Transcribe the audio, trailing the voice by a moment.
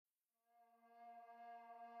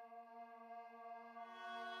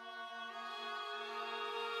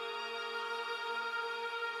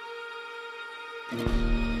Как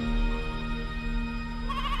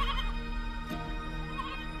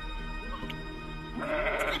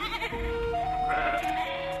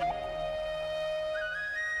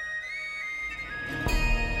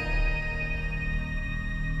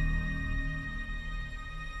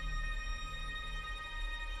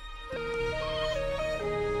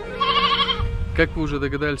вы уже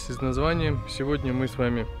догадались из названия, сегодня мы с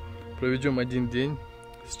вами проведем один день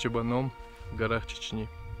с чабаном в горах Чечни.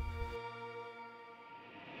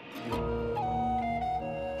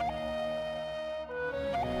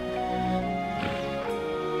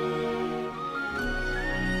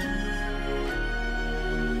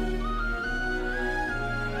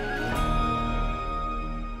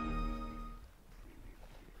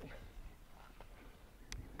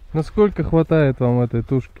 Насколько хватает вам этой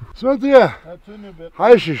тушки? Смотри,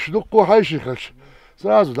 хайшиш, дукку хайшиш,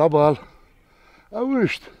 сразу добавил. А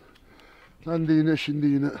вышт, тандина,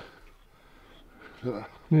 шиндина.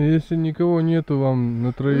 Если никого нету вам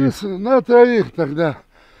на троих? На троих тогда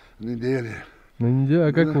недели. На неделю?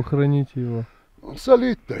 А как вы храните его?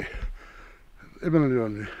 Солидтой.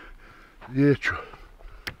 Именно вечу.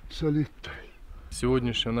 Солидтой.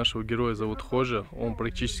 Сегодняшнего нашего героя зовут Хожа. Он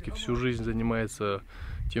практически всю жизнь занимается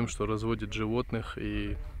тем, что разводит животных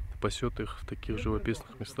и пасет их в таких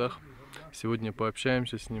живописных местах. Сегодня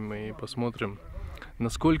пообщаемся с ним и посмотрим,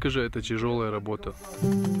 насколько же это тяжелая работа.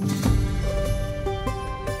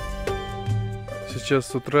 Сейчас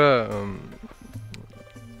с утра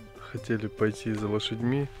хотели пойти за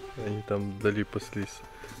лошадьми, они там вдали паслись.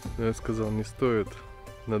 Но я сказал, не стоит,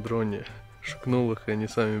 на дроне шукнул их, и они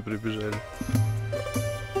сами прибежали.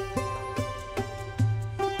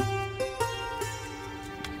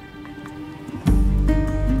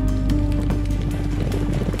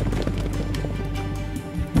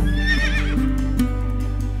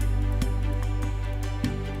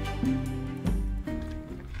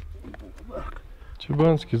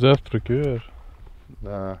 Чабанский завтрак, видишь?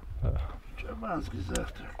 Да. Чабанский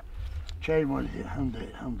завтрак. Чай мольги,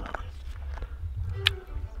 хамдак.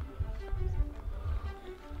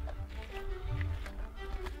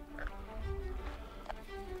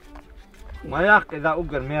 Моя когда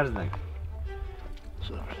угор мерзнет.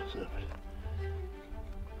 Супер.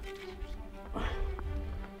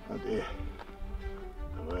 Hadi.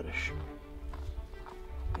 Товарищ.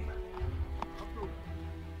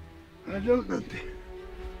 Ajal nanti.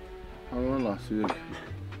 والله سيدي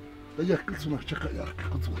ياكل سمك شقا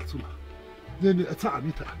ياكل سمك لاني اتعب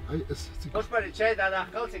يتعب هاي Hoş bari çay da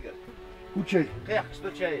akıl sigir. وشاي Kıyak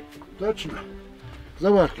şu çay. точно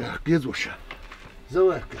زواك يا يزوشا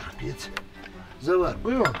زواك يا يز زواك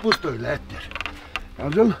ويوم пустой леттер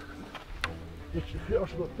عجل يا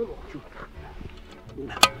اشبط طلع شو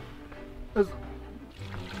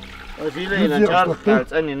Öziyle çarptı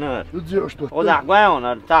seni ne? بدي اشبط O da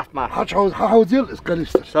koyuyor taht mar. هحاول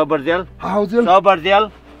اسكاليستر Sabır del. هحاول Sabır del.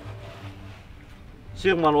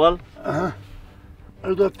 Sigmal wal. اها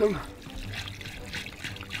ادوتل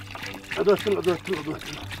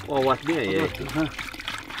O wat bine ye.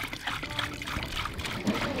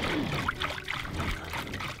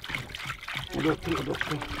 ادوتل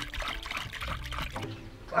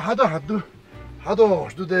هذا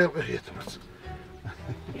واش دو داير غيت بس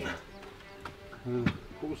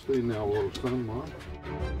Пустынный авол, сама.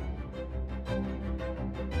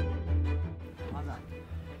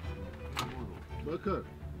 Bakar.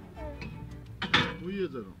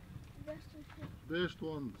 Уедем. Да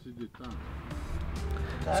что он сидит там.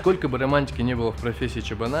 Сколько бы романтики не было в профессии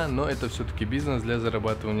чабана, но это все-таки бизнес для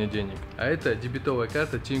зарабатывания денег. А это дебетовая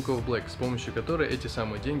карта Тинькофф Black, с помощью которой эти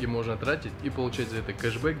самые деньги можно тратить и получать за это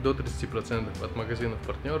кэшбэк до 30% от магазинов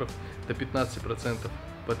партнеров, до 15%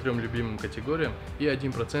 по 3 любимым категориям и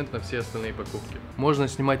 1% на все остальные покупки. Можно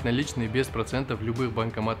снимать наличные без процентов в любых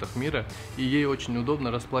банкоматах мира, и ей очень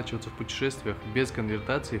удобно расплачиваться в путешествиях без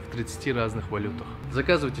конвертации в 30 разных валютах.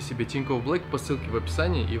 Заказывайте себе Тинькофф Black по ссылке в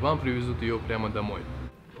описании, и вам привезут ее прямо домой.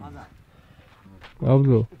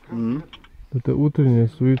 Абдул, это утренняя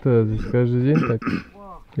суета здесь каждый день так?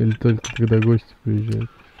 Или только когда гости приезжают?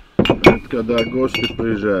 Когда гости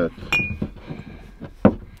приезжают.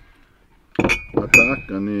 А так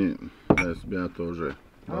они для себя тоже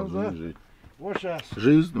должны жить.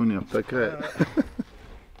 Жизнь у них такая.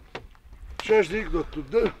 Шашлык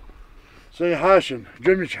туда, сай хашим,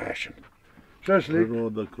 джемич хашим. Шашлык.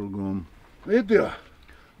 Природа кругом. Иди,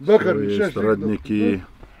 Бакар, Есть шашлык. родники,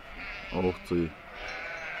 овцы,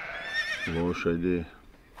 лошади.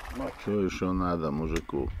 Что еще надо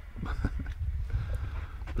мужику?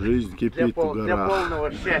 Жизнь кипит в Для горах.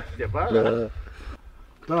 полного счастья, ба? Да.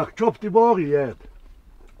 Так, чоп ты бори ед.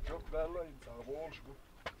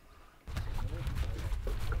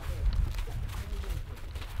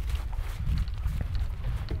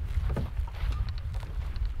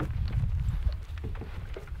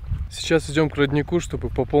 сейчас идем к роднику, чтобы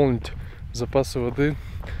пополнить запасы воды.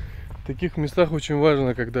 В таких местах очень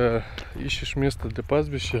важно, когда ищешь место для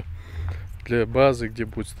пастбища, для базы, где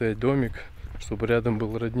будет стоять домик, чтобы рядом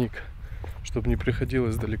был родник, чтобы не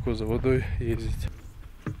приходилось далеко за водой ездить.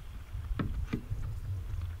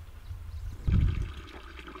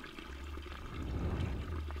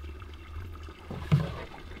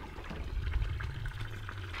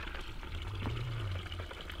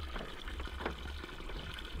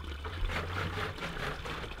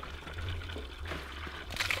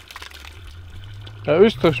 Ja,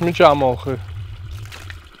 üstös mitä mauhi?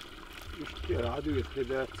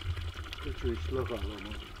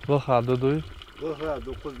 Lahaa dodui? Lahaa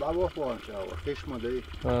dokuz dava puan çava. Keşma değil.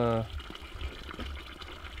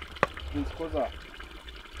 Biz koza.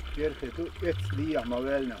 Kerkedu et liya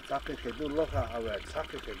mavelna. Sakedu lahaa havel.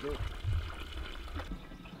 Sakedu.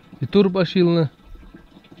 И турб ашилны?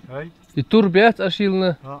 Hey? И турбят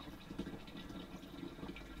ашилны? Ha.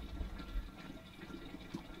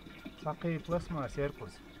 Sakay plasma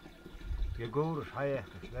serpus. Gegurus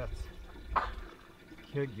hayakış lats.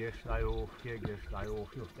 Kegeş layo,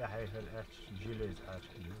 yok da hayhel aç, jilez aç.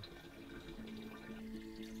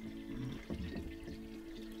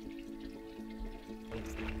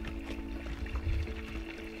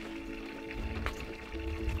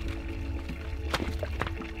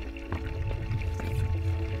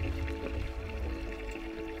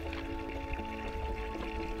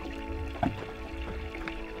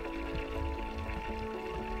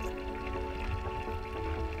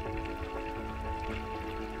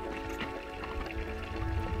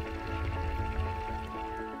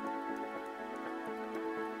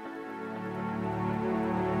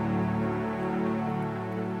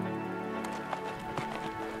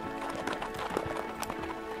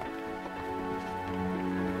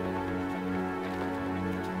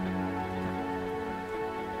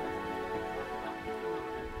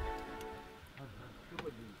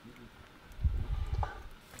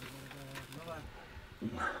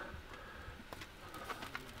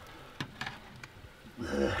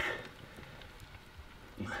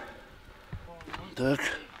 Так.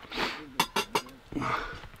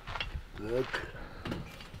 Так.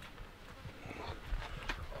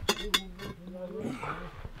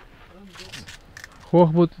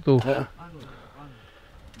 Hoch будет тут.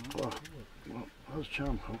 Az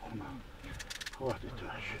çam hokuna. Hadi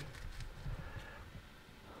taş.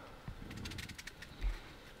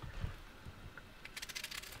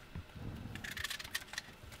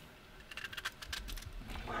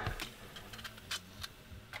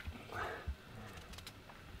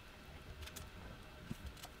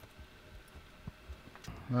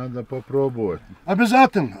 Надо попробовать.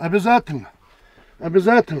 Обязательно, обязательно.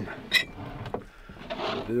 Обязательно.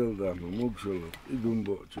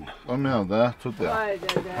 Помял, да? Что ты?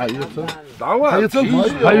 Hayırdır?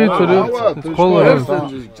 Hayırdır? Hayırdır? Kolay.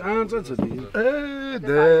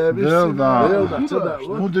 Del da.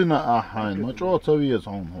 Mudina ahayn. Ma çok seviye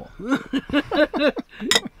son ho.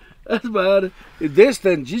 Asbar,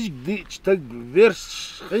 destan cic tak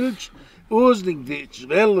vers khilch uznik dic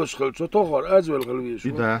velos khilch tohor azvel khilvish.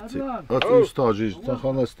 İdat. At ustajiz.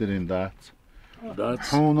 Takhalastin dat.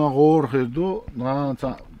 Hona gor khirdu.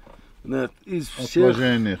 Nanta. Нет, из всех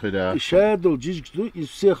Отложение хотя. шадл джичгду из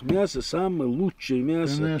всех мяса самое лучшее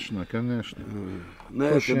мясо. Конечно, конечно. На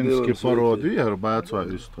это Чеченские белом породы, вербатва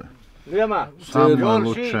исты. Лема. Самое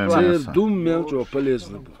лучшее мясо. Дум мелчего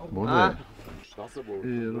полезно. Буде.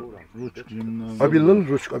 Абилл,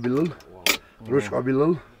 ручка абилл. Ручка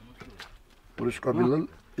абилл. Ручка абилл.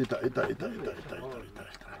 Ита.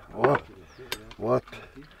 Вот.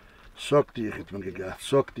 Сок тихит man gegaan.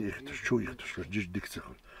 Сок тихит. Чуихит. Что здесь дикцах.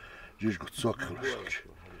 Здесь год сок хлопчик.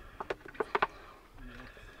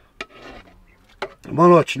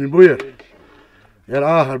 Молочный буер.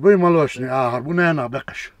 Я ахар буй молочный ахар. Bu ne na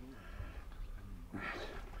bakış.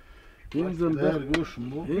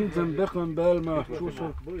 İnsan bakın belma.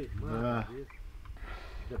 Çusu.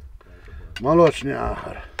 Молочный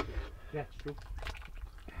ахар.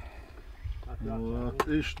 Вот,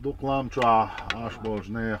 иш дукламча аш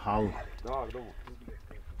божне хал.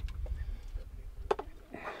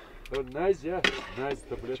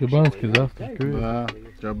 Чабанский завтрак. Да,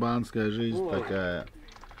 чабанская жизнь такая.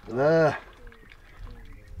 Да.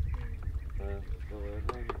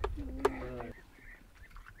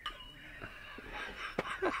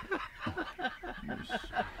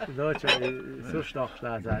 Dort so stark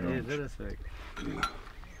da sein.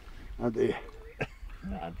 Hadi.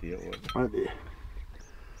 Hadi.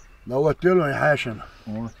 دوت له يا حاشم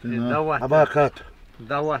Вот, и на. اباكات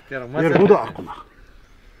Давай, يربط عقنا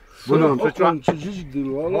Bulon Hoşça çocuk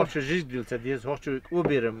valla. hoşça jizdilse diye hoşça o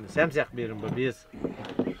birim, semsek birim bu biz.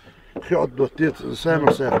 Kağıt dottet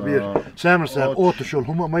samırsak bir. Samırsak otuşul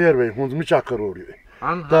huma mayervey hon mi çakar oluyor.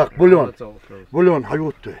 Так, bulon. Bulon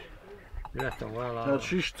hayuttı. А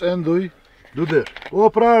чиш цендуй. Дудер. О,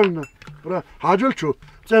 правильно. Хажил чу.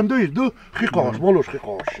 Цендуй ду хикаш, молош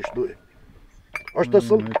хикаш ду. А что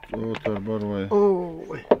сыл? Отар барвай.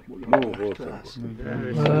 Ой.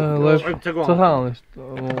 Сохранилась.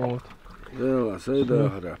 Вот. Да, сайда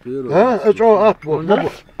хра. А, это ат вот.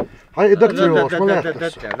 Hay idek diyor, osmanlı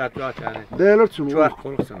değerler tüm. Çok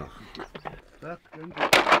korksun.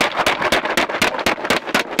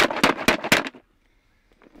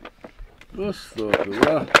 Просто,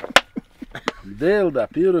 да. Дел, да,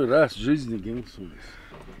 первый раз в жизни генсулис.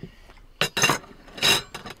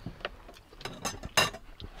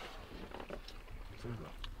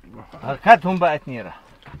 Harkatum ba'at nira.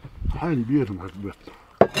 Hayır birim hakbet.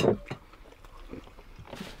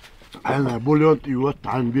 Ana bulyon diyor,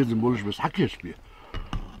 tan bizim buluş biz hakeş bir.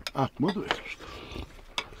 Atmadı işte.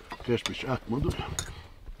 Keşmiş atmadı.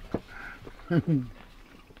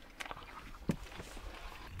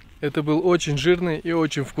 Это был очень жирный и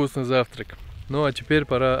очень вкусный завтрак. Ну а теперь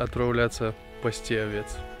пора отправляться пасти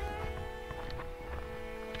овец.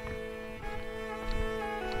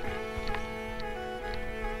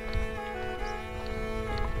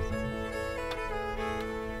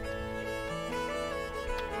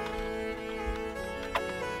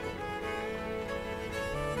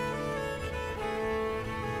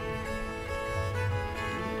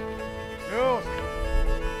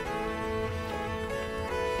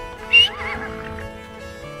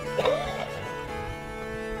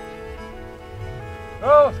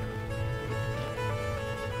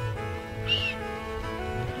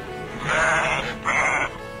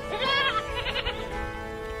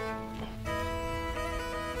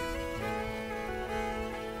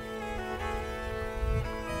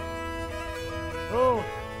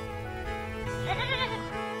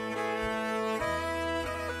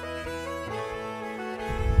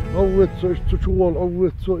 Avvetsa işte çuval,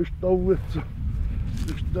 avvetsa işte avvetsa.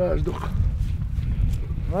 İşte azdık.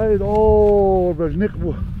 Haydi ooo, beznik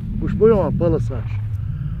bu. Kuş boyama palasaş.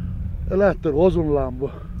 Elahtir gozun lan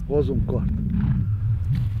bu. Gozun kort.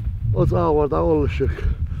 O zavarda oluşuk.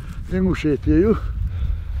 Ninguş etiyor.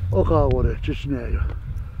 O kavure Çeçne'ye.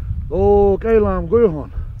 O kaylam koyuhon.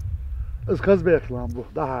 Ez kazbek lan bu.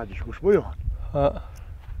 Daha diş kuş boyuhon. Ha.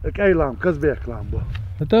 Kaylam kazbek lan bu.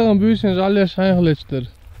 Это büyüsün жаля шайхлечтер.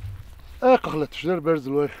 Akıhletişler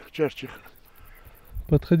berzilay çerçik.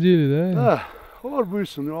 Подходили, да? Ha, hor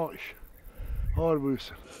büyüsün ya iş. Hor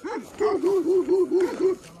büyüsün.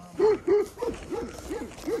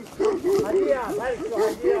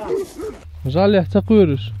 Жаля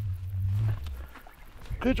takıyoruz.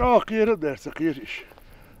 Hiç ak yeri derse kıyır iş.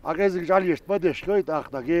 Agezik jal jest badeş kayıt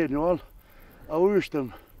akta geni ol. Avuştum.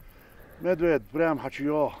 Medved prem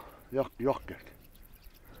haçıyor. Yok gel.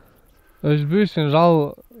 Аж büyüsün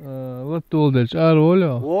жал вот oldelç ağır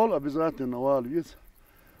oluyor. Ol обязательно вал виz.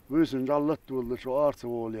 Büyüsün jallat oldu şu arsa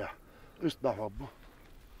ol ya. Üst defa bu.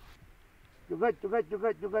 Jugat.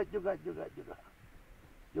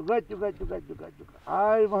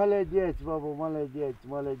 Ay молодец, баба, молодец,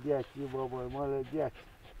 баба, молодец.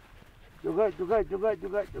 Jugat.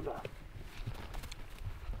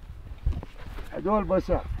 Адол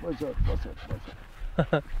баса.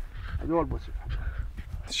 Адол баса.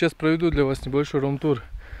 Сейчас проведу для вас небольшой рум-тур.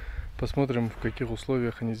 Посмотрим, в каких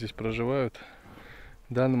условиях они здесь проживают.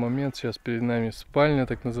 В данный момент сейчас перед нами спальня,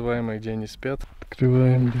 так называемая, где они спят.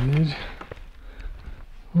 Открываем дверь.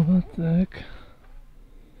 Вот так.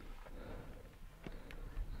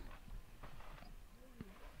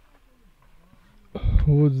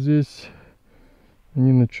 Вот здесь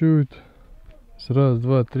они ночуют. Раз,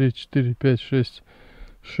 два, три, четыре, пять, шесть.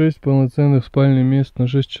 6 полноценных спальных мест на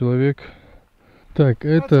 6 человек. Так,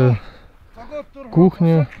 это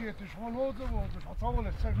кухня,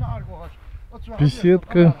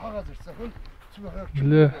 беседка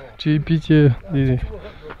для чаепития или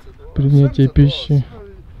принятия пищи.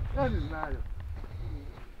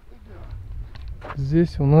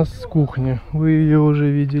 Здесь у нас кухня. Вы ее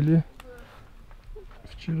уже видели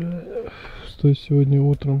вчера, сегодня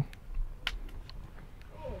утром.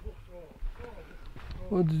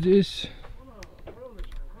 Вот здесь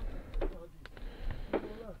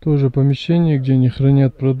тоже помещение, где они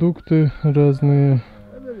хранят продукты разные.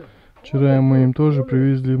 Вчера мы им тоже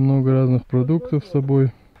привезли много разных продуктов с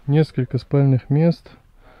собой. Несколько спальных мест.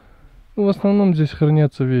 Ну, в основном здесь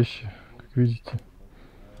хранятся вещи, как видите.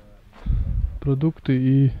 Продукты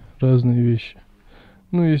и разные вещи.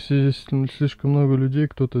 Ну, если здесь слишком много людей,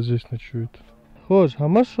 кто-то здесь ночует. Хош, а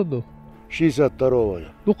машаду? 62-го.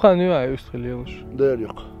 Дука не я устрелилась.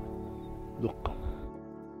 Дерек. Дука.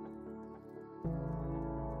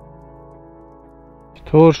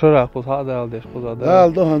 Торшара, кузада алдеш, кузада.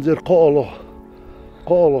 Дал дохан зер قالو.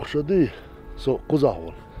 قالو شدی سو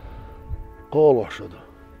قزاول. قالو شد.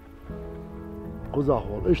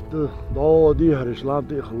 قزاول. اشت دا دی هرش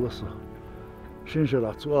لانتی خلصه.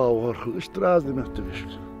 شنشرات سوا خل اشتراز دي مختلفش.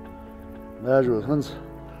 ناجو هنس.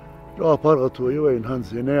 جا فرقت وين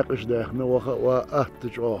هنس يناقش ده وقت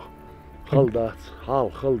جا خلدات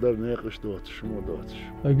حال خلدر ناقش دوت شمو دوت.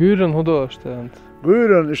 Гюрен худо штант.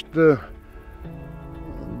 Гюрен иште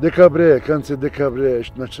декабре, конце декабря,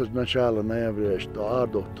 иште начало ноября, иште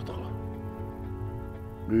ардот туда.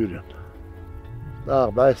 Гюрен.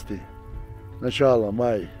 Так, басти. Начало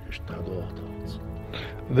май, иште дот.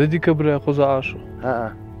 До декабря кузашу.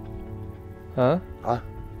 А?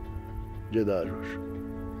 جداجوش.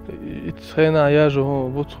 اتخينا ياجو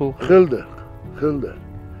بوتخو. خلدر.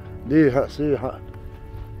 دي سيحة.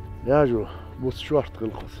 ياجو بوت شوارت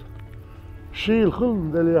خلقص. شيل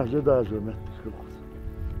خل دليح جداجو مت خلقص.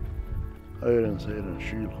 أيرن سيرن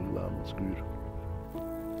شيل خلا مسكير.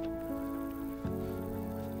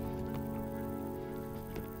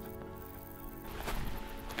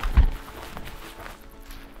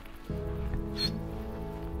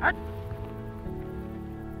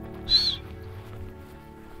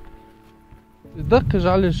 دقج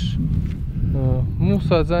عليش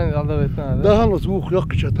موسى زين على بيتنا ده هلا زوخ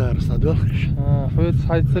يقش تارس دقش فوت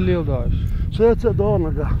حيت سليل داش سيت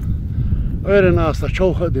دونغا ايرن اسا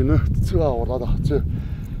شوخ دينا تسوا ولا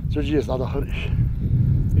تجيس على خريش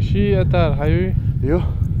شي اتار حيوي يو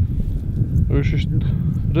وش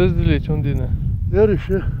разделить он дина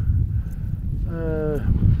يرش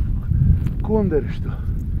كوندرشتو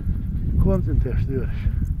كونتنتش ديرش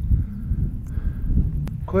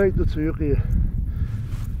كويدو تسوقي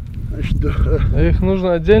Их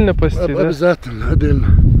нужно отдельно пасти, да? Обязательно, отдельно.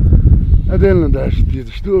 Отдельно даже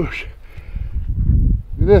где-то. Что ж.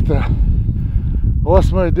 Где-то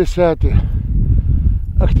 8-10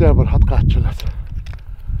 октябрь откачивать.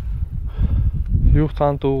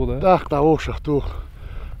 Юхтан туг, да? Так, таушах туг.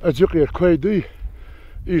 А тюки койды,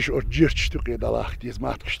 иш от джирч штуки далах, диз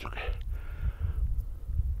матк штуки.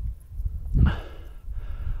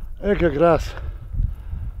 И как раз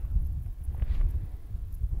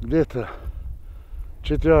где-то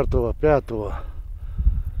 4-5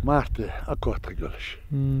 марта окотка говоришь.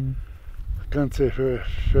 В конце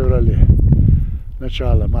февраля,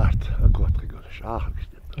 начало марта окотка говоришь.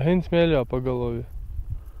 Гин смеля по голове.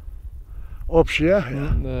 Общая?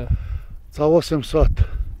 Да. За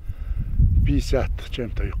 850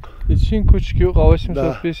 чем-то юг. И чинкучки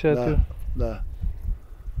 850. Да.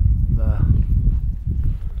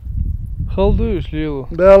 Халдуешь лилу.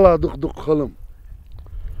 Да ла дук халым.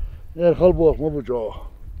 خلبوخ مو بجاه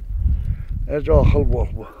ارجع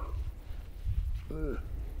خلبوخ بو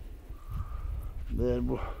دين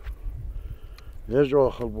بو ارجع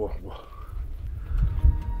خلبوخ بو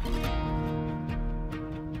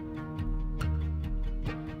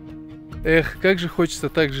Эх, как же хочется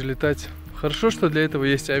так же летать. Хорошо, что для этого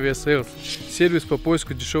есть авиасейлс, сервис по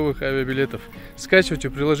поиску дешевых авиабилетов. Скачивайте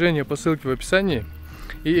приложение по ссылке в описании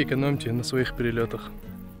и экономьте на своих перелетах.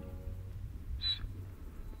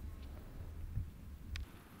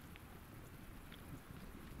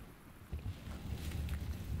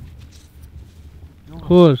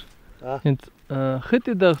 Хош,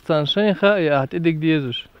 хити дахтан шайха и ат идик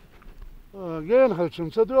дезуш. Ген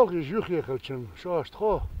хальчим цадок и жюхи хальчим. Шашт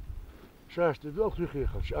хо. Шашт док жюхи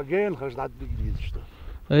хальч. Аген хальч дат дик дезуш что.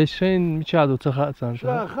 Ай шайн мичаду цахатсан ша.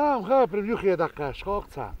 Да, хам при жюхи дакка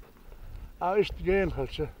шхокца. А ишт ген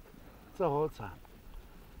хальч. Цахотца.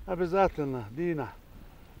 Обязательно дина.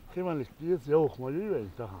 Хималик диз яух малюй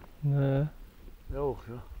тахам. Да. Яух,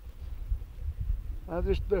 ja.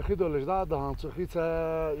 Dus de giddel is daar de hand, zo giet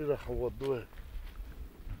ze hier gewoon door.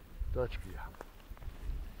 Dat is ja.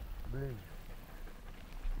 Nee.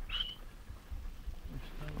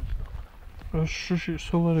 Şu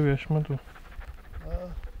suları ver şmadu.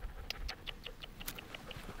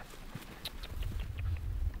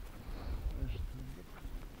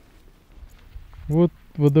 Вот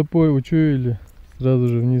водопой учуяли, сразу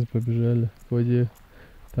же вниз побежали к воде.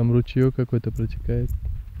 Там ручеек какой-то протекает.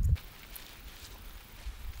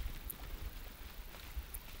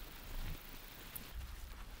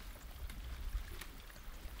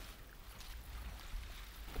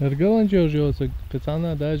 Ergalan Georgios'a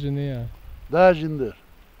kıtana даже не я. Даже не.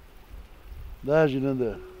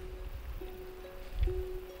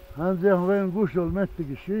 Hanze ben kuş olmaktı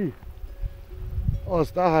ki şey.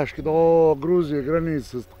 Осталось, когда Грузия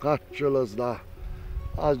граница качалась, да.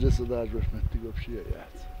 А здесь даже вообще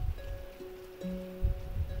яйца.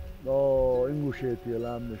 Да, Ингушетия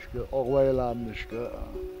ламнышка, Огвай ламнышка.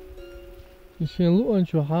 Еще луан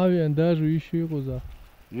что хави даже еще куза.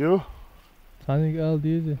 Ю? Таник ал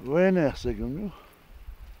дизе. Война сегодня.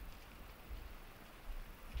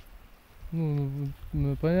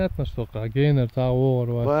 Ну, понятно, что гейнер тауор.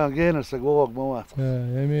 Гейнер сегодня мамат.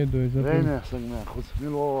 Я имею в виду. Война сегодня, хоть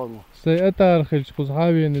миловал. Это архич куз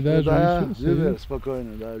хави не даже еще. Да,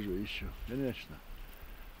 спокойно даже еще, конечно.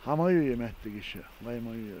 Хамаю yemettik işi,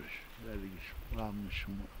 maymayı yarış, verdik iş,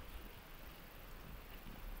 rammışım.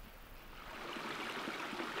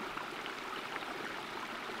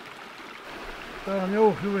 Tamam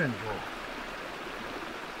yok güven bu.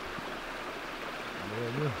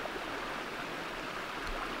 Böyle.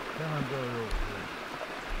 Tamam böyle yok.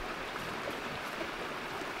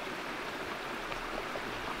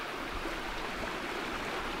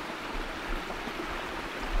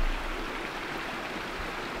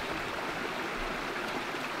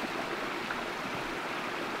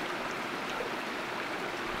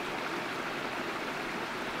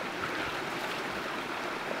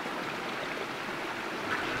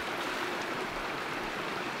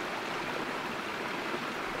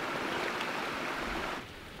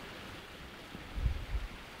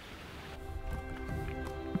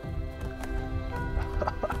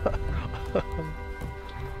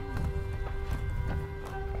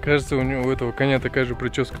 Кажется, у этого коня такая же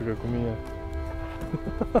прическа, как у меня.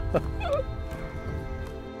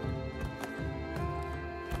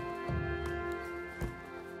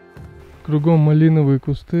 Кругом малиновые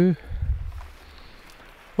кусты.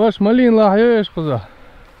 Ваш малин лахаешь, коза?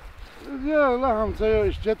 Ya laham sayo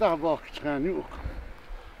işte tabak çıkan yok.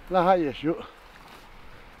 Laha yaşıyor.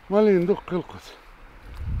 Malin dukkılkız.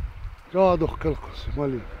 Ya dukkılkız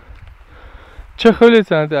malin.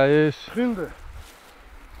 Чехолец антаешь. Hilde.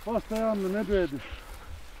 Постоянно медведиш.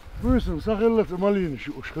 Büyüsün sakıllısı malin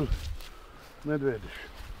şu uşkıl. Медведиш.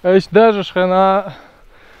 Ещё даже шхана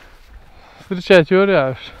встречать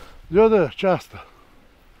юряешь. Ya da часто.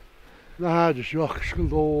 Lahacış yok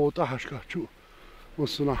uşkıl do tahaşka çu.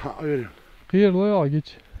 Musuna hayır. Kıyırlı ya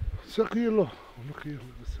geç. Sakıylo. Onu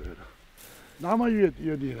kıyırlı mesela. Nama yiyet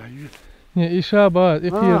yediğine yiyet. Ne işe bak,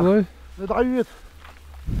 kıyırlı. Dayıt.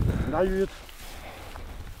 Dayıt.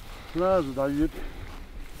 Lazım dayıt.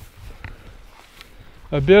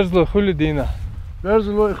 Берзло хули дина.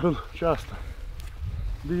 Berzelo ikhl часто.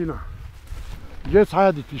 Dina. Geç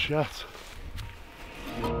hadi tişat.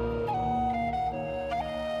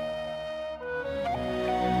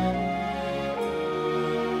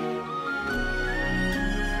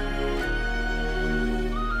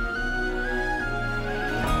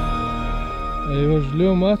 Его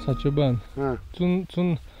жлё маца чабан. Ha,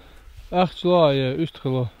 Цун ахчла я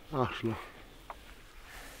üstхло. ahşla.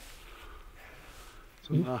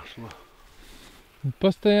 Sen ahşla.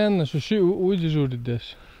 Постоянно шуши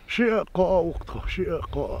удежуридешь. Şi'e qa'a uqta, şi'e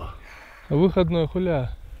qa'a. А выходной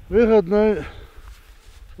хуля. Выходной.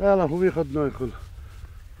 Я выходной кул.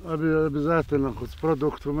 Обязательно хоть с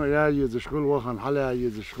продуктами я еду школ, вахан халя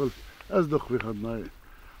еду школ. Аздух выходной.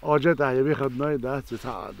 Оджет я выходной дать,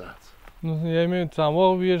 саадат. Ну, я имею в виду,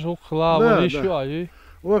 там вижу хлава, еще ай.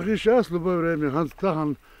 Вахи сейчас любое время, хан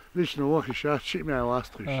тахан лично вахи сейчас ши меня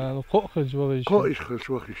вастриш. Ну, кохач вахи. Ко ишхаш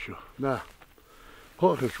вахи шо. Да.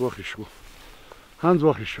 Кохаш вахи шо. Ханз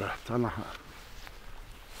вахи шо. Танаха.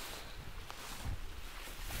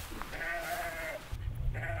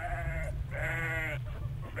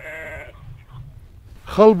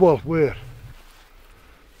 Khalbol buyur.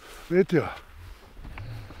 Weet je?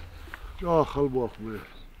 Ja, khalbol buyur.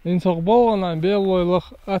 In zo'n bouwen aan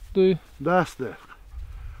beelloilig atdoe. Dat is het.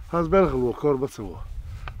 Hans Bergelo, Korbatsevo.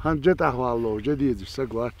 Han jet ahvallo, jadid,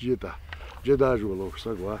 sagwat, jeta. Jedajwalo,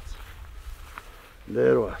 sagwat.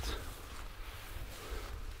 Derwat.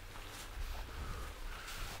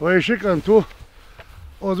 Вайшикан ту.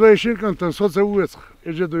 Оз вайшикан тан соцевуец,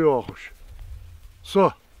 еджеду йохуш.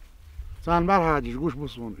 Со. Сан мархадиш, гуш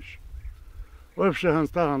бусуниш. Вообще хан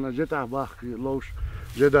стагана, жета бахки, лош,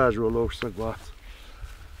 jedajwalo, sagwat.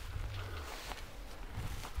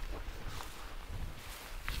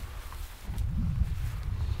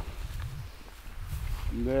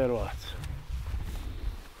 Derwat.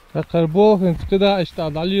 Akarbol en skida işte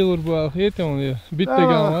dalilur bu ahiyete onu. Bitti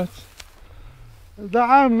gamat.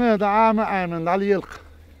 دعام نه دعام آمن دلیل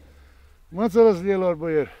مثلا لیلور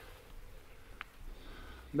بیر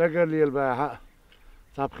دگر لیل به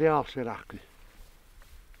تاب خیال شراکی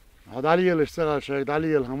دلیل اشتغال شيء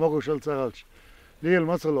دلیل هم وقوش اشتغال لیل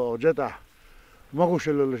مثلا جدا могу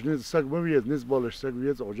шеллиш, не сак мовет, не сболиш, сак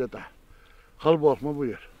вет, ожета. Халбах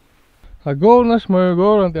мовер. А гор наш мой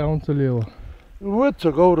город, я он целил. Вот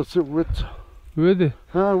говорится, вот. Види?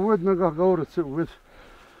 А, вот нога говорится, вот.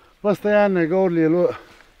 Постоянно говорили,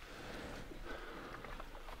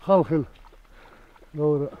 халхил.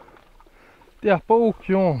 Говорю. Я паук,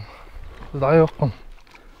 ё. Заёком.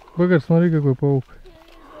 Багар, смотри, какой паук.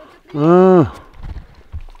 А.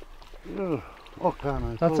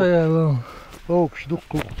 Окана. Ацаяло. Паук, ждук,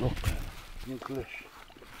 ок. Не клеш.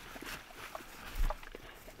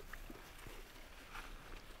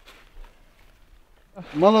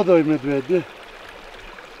 Молодой медведь, да?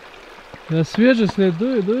 Да, свежий след,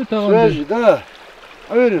 дует, а он... Свежий, да.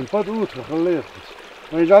 Уверен, под утро, халлех.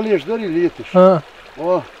 Мы жалеешь, да, летишь? А,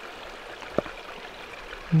 О,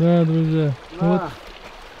 да, друзья. на. Вот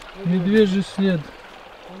медвежий след.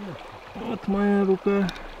 Вот моя рука.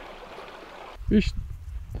 Видишь,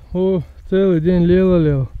 о, целый день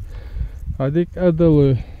лел. Адик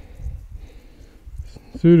отдалой.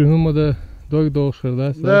 Сюри, ну мы да дог долшер,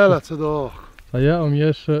 да? Да, лацадох. А я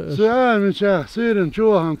умеешь... Сами ча, сырен,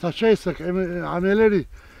 чухан, тачейсак, амелери,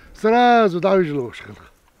 сразу давижлош.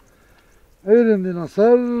 Уверен, дина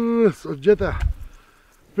сарс, где-то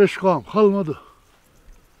пешком, холмаду.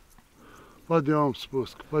 Подъем,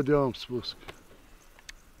 спуск.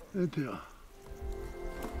 Это я.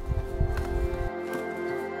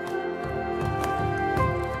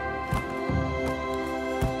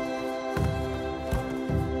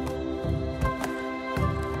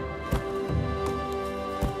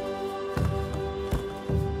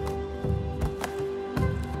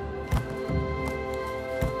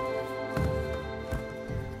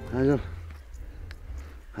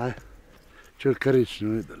 Ай, чё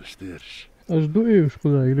коричневый дальше держишь? Аж дуешь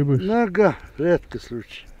куда, грибы? Нога, редкий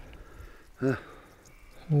случай.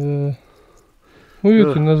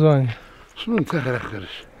 Уютное название. Шмун хорошо.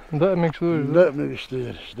 Да, мекшуешь, да? Да,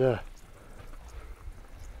 мечтаешь, да.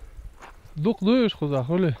 Дух дуешь куда,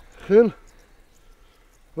 хули? Хил,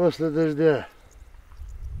 после дождя.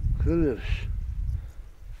 Хилерш.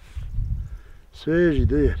 Свежий,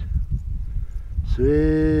 дует.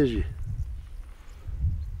 Свежий.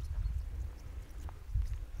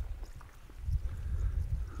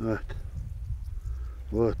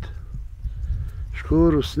 Вот.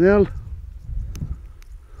 Шкуру снял.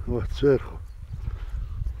 Вот, сверху.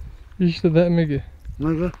 Ищите, да, Меги?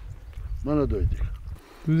 Нога. Молодой дик.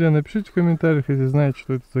 Друзья, напишите в комментариях, если знаете,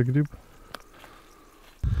 что это за гриб.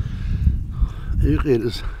 И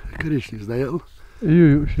коричневый сдаял.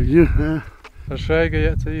 Юющий. Шайга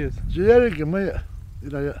яйца есть. Джерики моя. И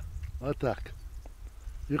дая. Вот так.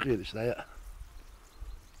 И сдая.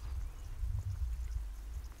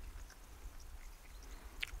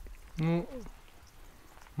 Ну,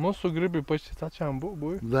 мосу грибы почти тачам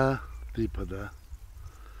бу. Да, типа да.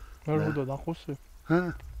 Может буду да хусы.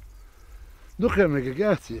 А? Ну, хэмэгэ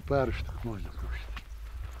гати, пару штук можно кушать.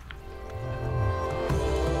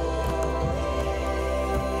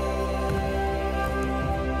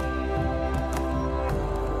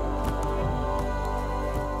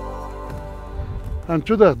 Ан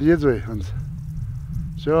чудак диезвай, Анс.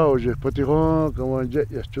 Все уже, потихоньку, он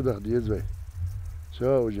я чудак диезвай.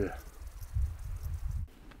 Все уже.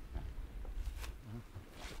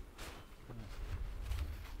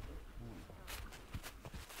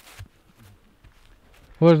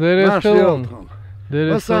 Ваш деревне.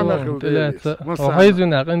 Масана Деревне.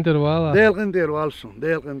 Хайзунак интервала. Делгендер валшун,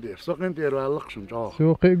 делгендер. Сохранилась лакшун жоо.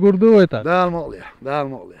 Сюқи гурду это. Дал молия.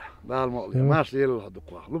 Маш ел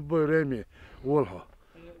хадуква. Любое время волха.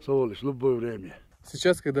 Солиш, любое время.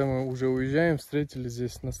 Сейчас, когда мы уже уезжаем, встретили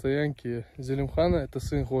здесь на стоянке Зелимхана, это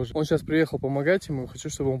сын Хожи. Он сейчас приехал помогать ему,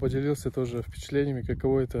 хочу, чтобы он поделился тоже впечатлениями,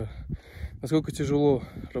 каково это, насколько тяжело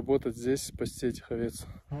работать здесь, пасти этих овец.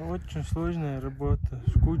 Очень сложная работа,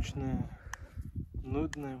 скучная,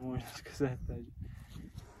 нудная, можно сказать даже.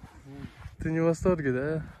 Ты не в восторге,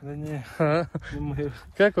 да? Да не,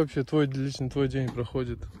 Как вообще лично твой день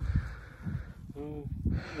проходит? Ну,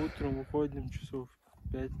 утром выходим часов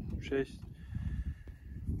 5-6.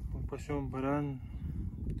 Пасем баран,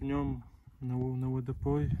 днем на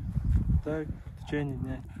водопой. Так, в течение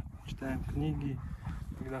дня читаем книги,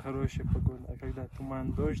 когда хорошая погода, а когда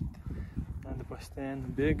туман, дождь, надо постоянно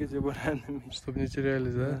бегать за баранами. Чтобы не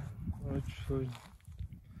терялись, да? Очень сложно.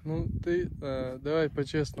 Ну, ты, давай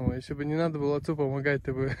по-честному, если бы не надо было отцу помогать,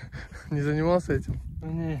 ты бы не занимался этим?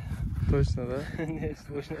 Ну, не. Точно, да? Не,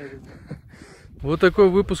 сложно. Вот такой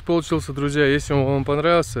выпуск получился, друзья. Если он вам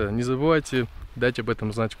понравился, не забывайте дать об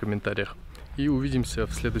этом знать в комментариях. И увидимся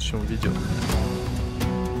в следующем видео.